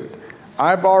substitute.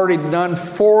 I've already done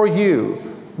for you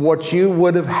what you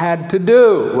would have had to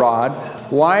do, Rod.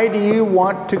 Why do you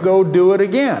want to go do it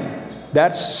again?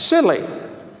 That's silly.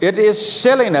 It is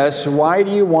silliness. Why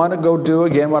do you want to go do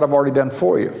again what I've already done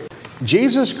for you?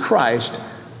 Jesus Christ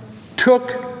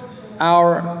took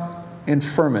our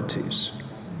infirmities.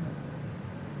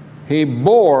 He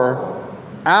bore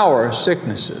our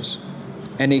sicknesses,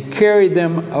 and He carried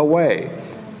them away.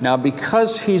 Now,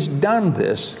 because He's done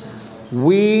this,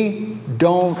 we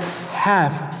don't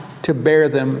have to bear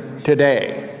them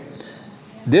today.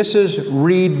 This is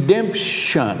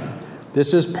redemption.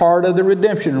 This is part of the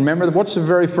redemption. Remember, what's the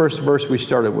very first verse we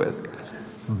started with?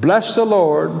 Bless the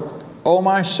Lord, O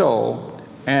my soul,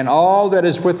 and all that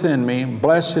is within me,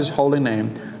 bless His holy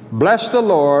name. Bless the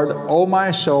Lord, O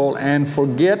my soul, and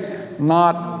forget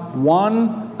not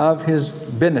one of His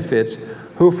benefits,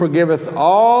 who forgiveth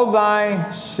all thy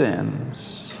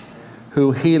sins,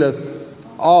 who healeth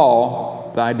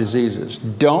all thy diseases.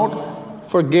 Don't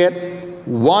forget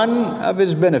one of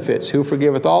His benefits, who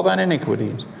forgiveth all thine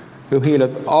iniquities, who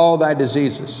healeth all thy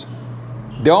diseases.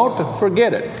 Don't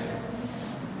forget it.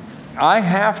 I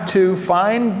have to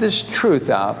find this truth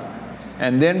out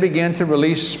and then begin to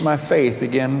release my faith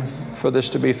again for this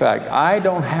to be fact. I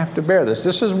don't have to bear this.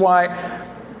 This is why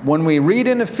when we read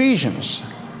in Ephesians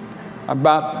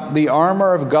about the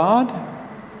armor of God,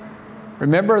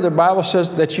 remember the Bible says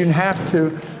that you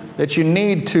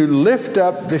need to lift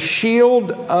up the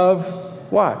shield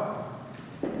of what?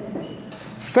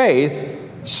 Faith,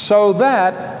 so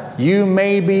that you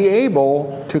may be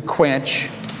able to quench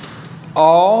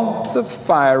all the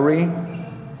fiery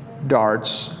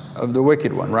darts of the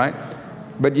wicked one, right?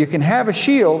 But you can have a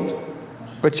shield,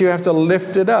 but you have to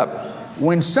lift it up.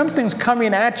 When something's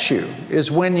coming at you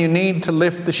is when you need to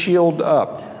lift the shield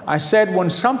up. I said when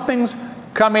something's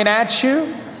coming at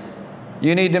you,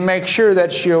 you need to make sure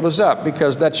that shield is up,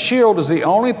 because that shield is the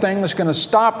only thing that's going to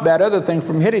stop that other thing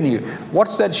from hitting you.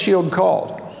 What's that shield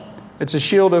called? It's a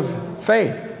shield of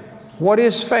faith. What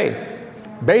is faith?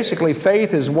 Basically,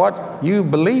 faith is what you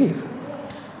believe.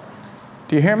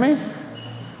 Do you hear me?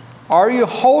 Are you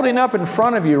holding up in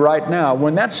front of you right now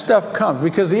when that stuff comes?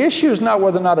 Because the issue is not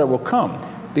whether or not it will come,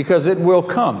 because it will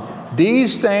come.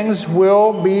 These things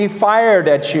will be fired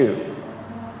at you.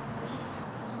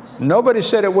 Nobody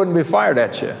said it wouldn't be fired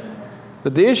at you.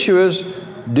 But the issue is,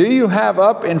 do you have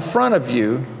up in front of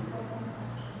you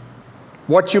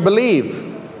what you believe?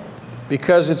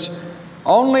 Because it's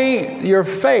only your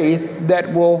faith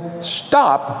that will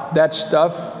stop that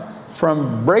stuff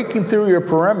from breaking through your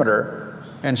perimeter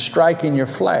and striking your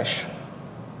flesh.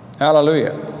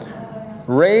 Hallelujah.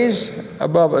 Raise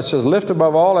above, it says, lift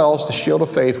above all else the shield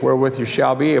of faith, wherewith you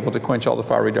shall be able to quench all the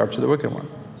fiery darts of the wicked one.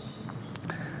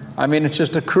 I mean, it's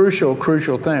just a crucial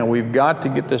thing. We've got to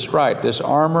get this right. This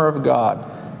armor of God,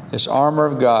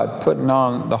 putting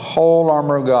on the whole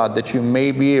armor of God, that you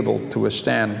may be able to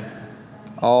withstand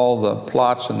all the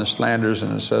plots and the slanders,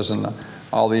 and it says,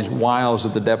 all these wiles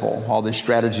of the devil, all these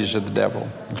strategies of the devil.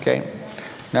 Okay?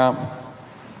 Now,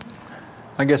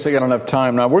 I guess I got enough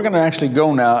time. Now, we're going to actually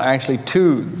go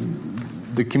to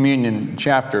the communion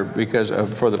chapter, because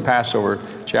for the Passover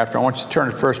chapter. I want you to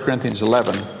turn to 1 Corinthians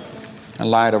 11 in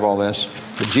light of all this.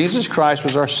 But Jesus Christ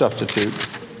was our substitute.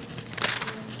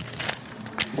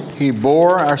 He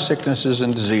bore our sicknesses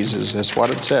and diseases. That's what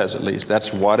it says, at least.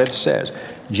 That's what it says.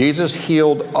 Jesus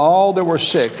healed all that were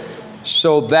sick,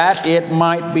 so that it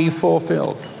might be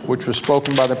fulfilled, which was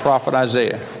spoken by the prophet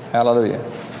Isaiah. Hallelujah.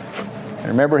 And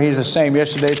remember, He's the same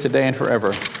yesterday, today, and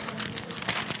forever.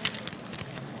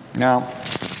 Now,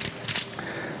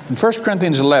 in 1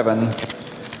 Corinthians 11,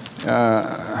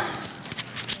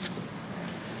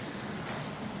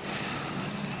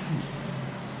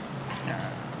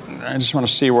 I just want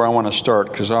to see where I want to start,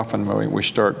 because often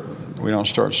we don't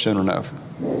start soon enough.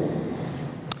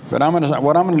 But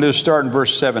what I'm going to do is start in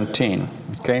verse 17.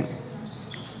 Okay?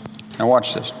 Now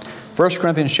watch this. 1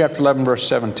 Corinthians chapter 11, verse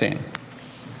 17.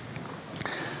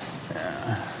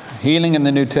 Healing in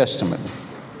the New Testament.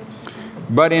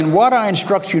 But in what I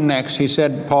instruct you next,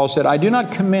 Paul said, I do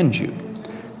not commend you.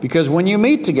 Because when you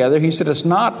meet together, he said, it's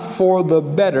not for the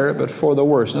better, but for the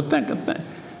worse. Now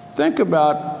think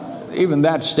about even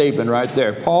that statement right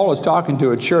there. Paul is talking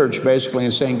to a church basically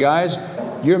and saying, guys,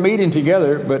 you're meeting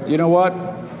together, but you know what?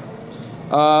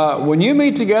 When you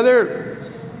meet together,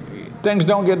 things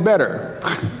don't get better.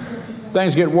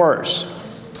 Things get worse.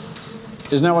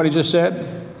 Isn't that what he just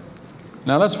said?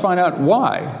 Now let's find out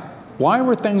why. Why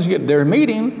were things they're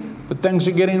meeting, but things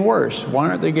are getting worse. Why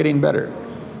aren't they getting better?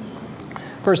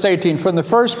 Verse 18, from the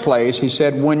first place, he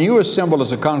said, when you assemble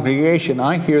as a congregation,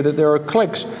 I hear that there are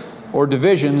cliques or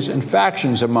divisions and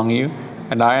factions among you,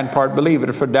 and I in part believe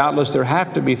it, for doubtless there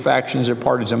have to be factions or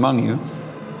parties among you,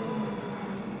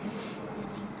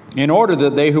 in order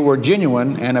that they who are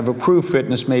genuine and of approved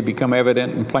fitness may become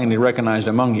evident and plainly recognized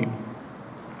among you.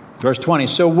 Verse 20,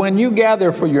 so when you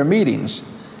gather for your meetings,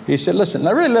 he said, listen,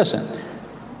 now really listen.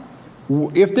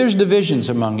 If there's divisions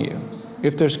among you,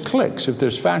 if there's cliques, if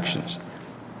there's factions,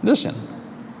 listen.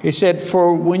 He said,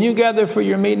 for when you gather for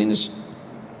your meetings,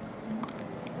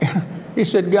 he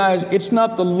said, guys, it's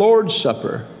not the Lord's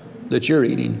Supper that you're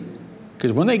eating.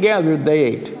 Because when they gathered, they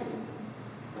ate.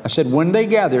 I said, when they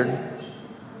gathered,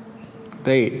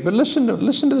 they ate. But listen to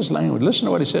this language. Listen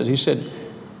to what he says. He said,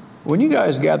 when you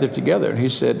guys gather together, he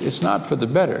said, it's not for the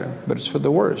better, but it's for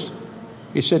the worse.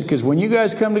 He said, because when you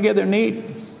guys come together and eat,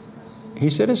 he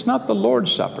said, it's not the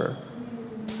Lord's Supper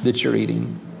that you're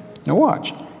eating. Now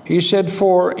watch. He said,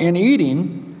 for in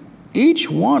eating, each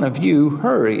one of you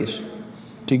hurries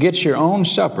to get your own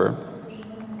supper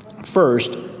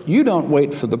first. You don't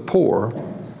wait for the poor,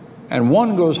 and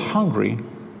one goes hungry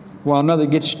while another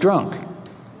gets drunk.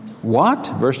 What?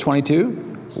 Verse 22.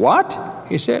 What?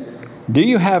 He said, do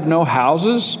you have no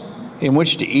houses in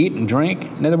which to eat and drink?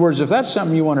 In other words, if that's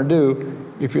something you want to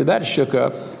do, if you're that shook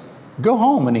up, go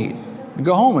home and eat.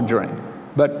 Go home and drink.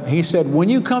 But he said, when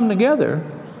you come together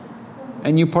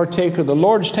and you partake of the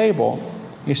Lord's table,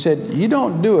 he said, you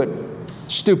don't do it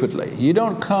stupidly. You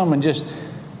don't come and just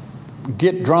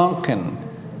get drunk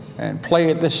and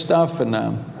play at this stuff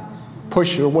and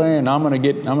push it away, and I'm going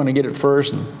to get it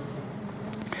first. And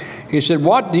he said,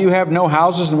 what, do you have no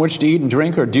houses in which to eat and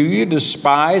drink? Or do you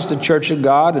despise the church of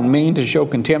God and mean to show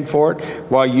contempt for it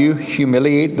while you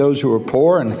humiliate those who are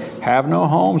poor and have no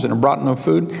homes and have brought no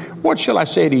food? What shall I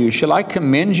say to you? Shall I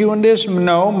commend you in this?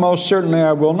 No, most certainly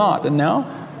I will not. And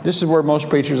now, this is where most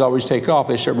preachers always take off.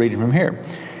 They start reading from here.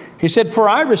 He said, for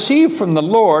I received from the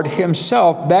Lord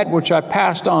himself that which I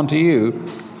passed on to you.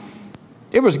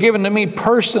 It was given to me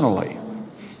personally,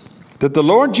 that the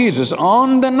Lord Jesus,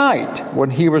 on the night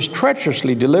when he was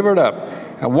treacherously delivered up,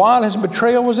 and while his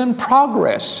betrayal was in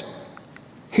progress,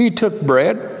 he took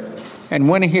bread, and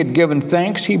when he had given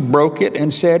thanks, he broke it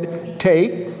and said,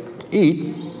 take,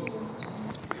 eat.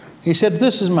 He said,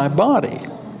 this is my body,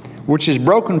 which is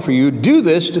broken for you. Do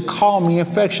this to call me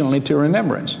affectionately to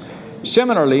remembrance.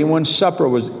 Similarly, when supper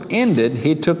was ended,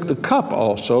 he took the cup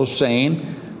also,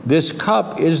 saying, this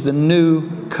cup is the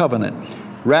new covenant,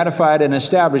 ratified and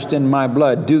established in my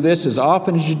blood. Do this as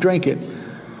often as you drink it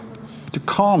to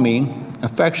call me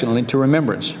affectionately to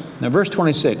remembrance. Now verse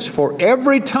 26, for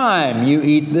every time you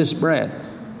eat this bread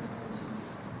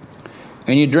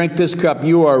and you drink this cup,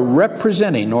 you are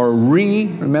representing, or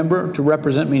remember, to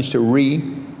represent means to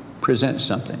re-present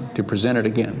something, to present it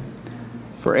again.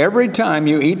 For every time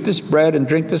you eat this bread and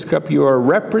drink this cup, you are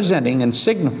representing and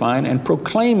signifying and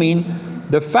proclaiming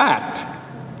the fact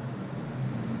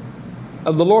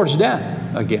of the Lord's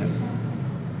death again.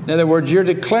 In other words, you're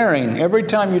declaring, every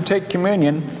time you take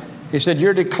communion, he said,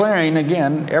 you're declaring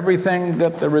again everything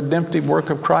that the redemptive work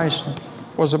of Christ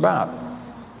was about.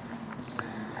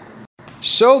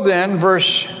 So then,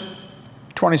 verse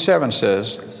 27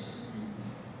 says,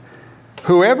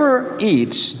 whoever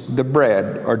eats the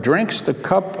bread or drinks the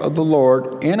cup of the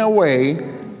Lord in a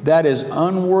way that is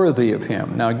unworthy of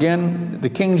him. Now again, the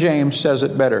King James says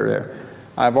it better there.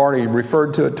 I've already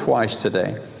referred to it twice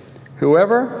today.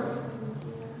 Whoever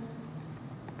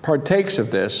partakes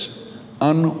of this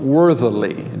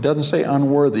unworthily. It doesn't say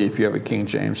unworthy if you have a King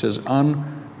James. It says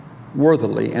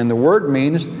unworthily. And the word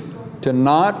means to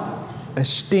not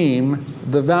esteem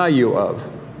the value of.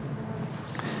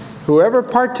 Whoever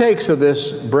partakes of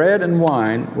this bread and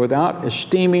wine without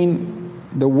esteeming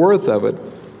the worth of it,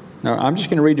 now I'm just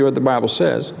going to read you what the Bible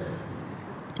says,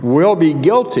 will be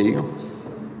guilty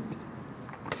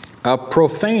of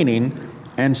profaning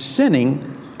and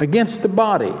sinning against the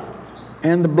body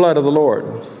and the blood of the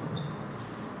Lord.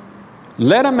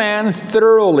 Let a man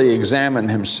thoroughly examine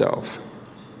himself,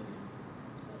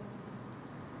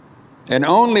 and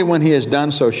only when he has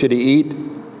done so should he eat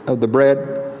of the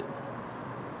bread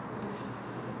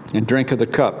and drink of the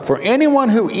cup. For anyone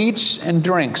who eats and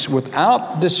drinks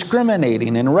without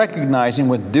discriminating and recognizing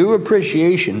with due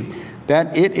appreciation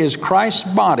that it is Christ's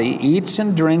body, eats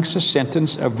and drinks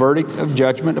a verdict of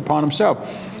judgment upon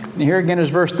himself. And here again is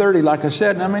verse 30, like I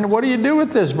said. I mean, what do you do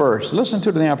with this verse? Listen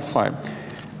to the Amplified.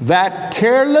 That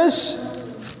careless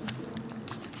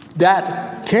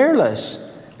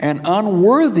and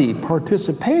unworthy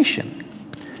participation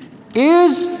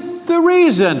is the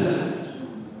reason.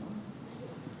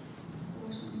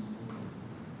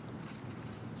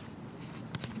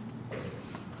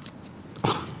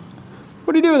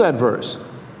 What do you do with that verse?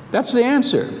 That's the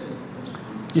answer.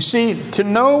 You see, to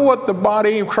know what the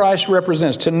body of Christ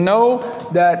represents, to know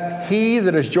that he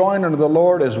that is joined unto the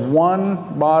Lord is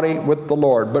one body with the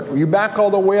Lord. But you back all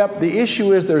the way up, the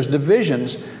issue is there's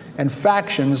divisions and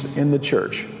factions in the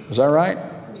church. Is that right?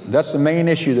 That's the main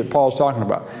issue that Paul's talking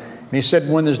about. And he said,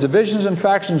 when there's divisions and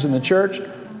factions in the church,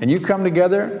 and you come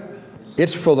together,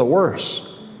 it's for the worse,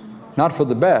 not for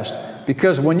the best.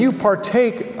 Because when you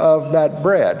partake of that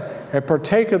bread and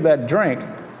partake of that drink,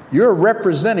 you're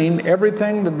representing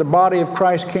everything that the body of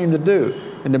Christ came to do.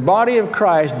 In the body of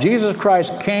Christ, Jesus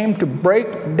Christ came to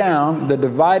break down the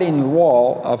dividing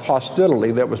wall of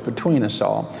hostility that was between us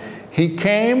all. He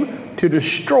came to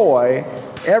destroy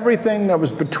everything that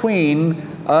was between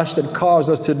us that caused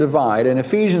us to divide. In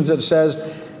Ephesians it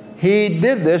says, he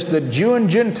did this, the Jew and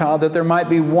Gentile, that there might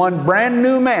be one brand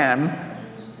new man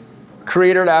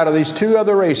created out of these two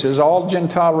other races, all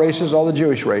Gentile races, all the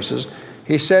Jewish races.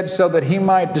 He said so that he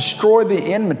might destroy the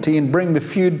enmity and bring the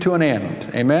feud to an end.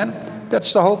 Amen?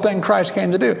 That's the whole thing Christ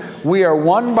came to do. We are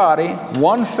one body,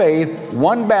 one faith,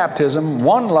 one baptism,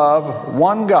 one love,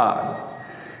 one God.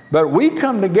 But we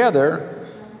come together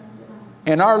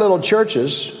in our little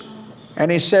churches,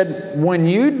 and he said, when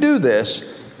you do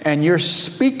this and you're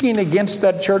speaking against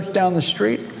that church down the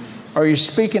street, or you're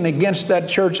speaking against that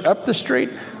church up the street,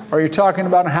 or you're talking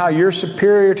about how you're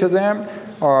superior to them,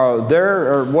 or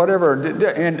there, or whatever,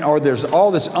 or there's all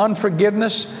this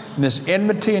unforgiveness and this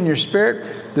enmity in your spirit,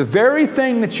 the very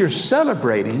thing that you're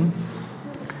celebrating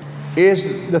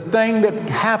is the thing that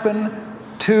happened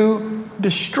to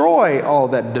destroy all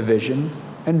that division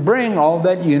and bring all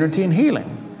that unity and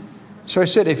healing. So I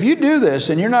said, if you do this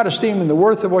and you're not esteeming the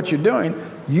worth of what you're doing,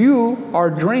 you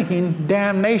are drinking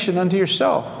damnation unto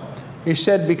yourself. He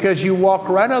said, because you walk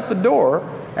right out the door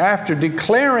after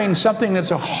declaring something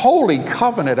that's a holy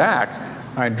covenant act.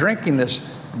 I'm drinking this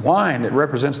wine that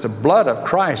represents the blood of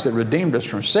Christ that redeemed us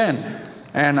from sin.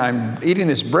 And I'm eating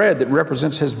this bread that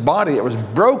represents his body that was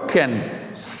broken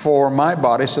for my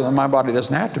body so that my body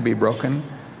doesn't have to be broken.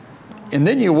 And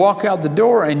then you walk out the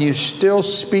door and you still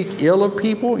speak ill of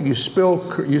people. You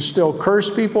still curse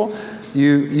people.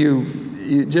 You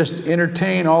just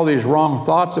entertain all these wrong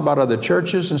thoughts about other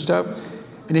churches and stuff.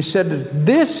 And he said,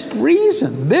 this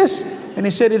reason, and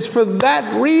he said, it's for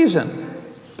that reason,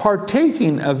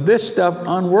 partaking of this stuff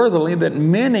unworthily, that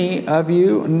many of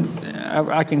you, and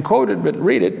I can quote it, but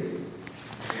read it,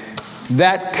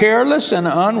 that careless and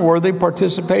unworthy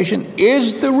participation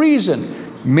is the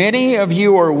reason many of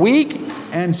you are weak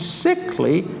and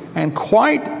sickly, and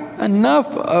quite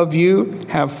enough of you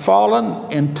have fallen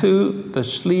into the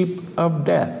sleep of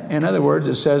death. In other words,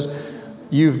 it says,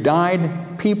 you've died.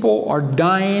 People are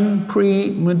dying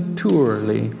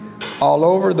prematurely all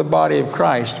over the body of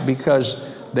Christ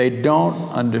because they don't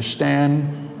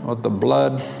understand what the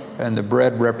blood and the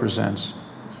bread represents.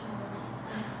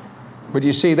 But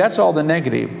you see, that's all the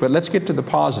negative. But let's get to the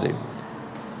positive.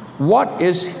 What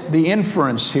is the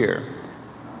inference here?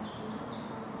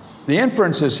 The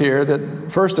inference is here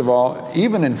that, first of all,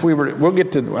 even if we'll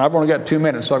get to, I've only got 2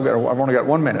 minutes, so I've only got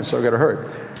 1 minute, so I've got to hurry.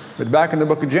 But back in the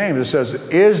book of James, it says,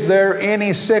 is there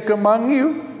any sick among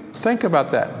you? Think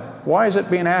about that. Why is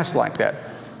it being asked like that?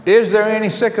 Is there any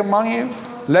sick among you?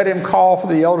 Let him call for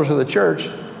the elders of the church,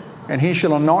 and he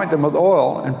shall anoint them with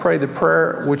oil and pray the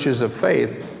prayer which is of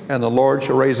faith, and the Lord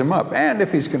shall raise him up. And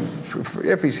if he's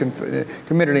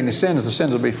committed any sins, the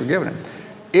sins will be forgiven him.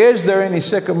 Is there any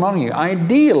sick among you?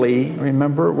 Ideally,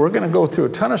 remember, we're going to go through a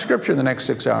ton of scripture in the next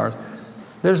 6 hours.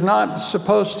 There's not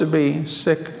supposed to be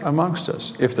sick amongst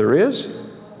us. If there is,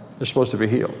 they're supposed to be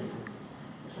healed.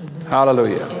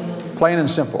 Hallelujah. Plain and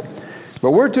simple.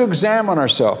 But we're to examine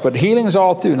ourselves. But healing's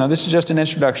all through. Now, this is just an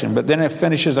introduction, but then it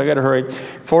finishes. I got to hurry.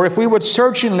 For if we would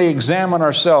searchingly examine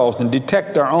ourselves and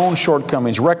detect our own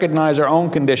shortcomings, recognize our own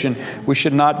condition, we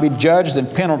should not be judged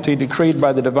and penalty decreed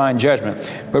by the divine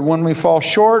judgment. But when we fall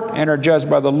short and are judged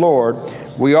by the Lord,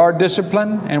 we are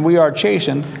disciplined and we are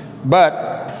chastened,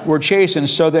 but we're chastened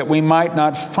so that we might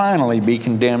not finally be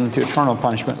condemned to eternal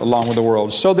punishment along with the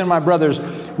world. So then, my brothers,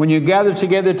 when you gather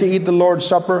together to eat the Lord's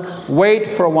Supper, wait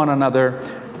for one another.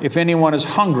 If anyone is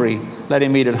hungry, let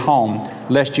him eat at home,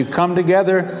 lest you come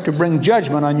together to bring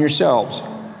judgment on yourselves.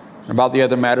 About the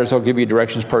other matters, I'll give you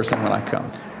directions personally when I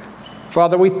come.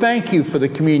 Father, we thank you for the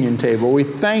communion table. We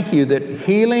thank you that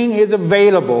healing is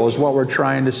available, is what we're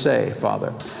trying to say,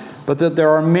 Father. But that there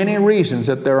are many reasons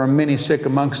that there are many sick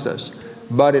amongst us.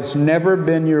 But it's never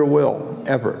been your will,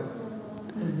 ever.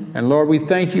 And Lord, we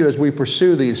thank you as we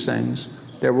pursue these things,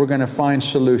 that we're going to find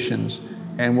solutions.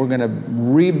 And we're going to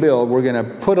rebuild. We're going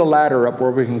to put a ladder up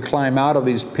where we can climb out of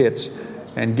these pits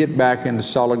and get back into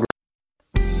solid ground.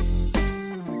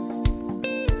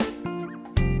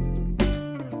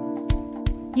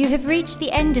 You have reached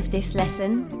the end of this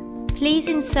lesson. Please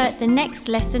insert the next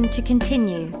lesson to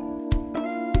continue.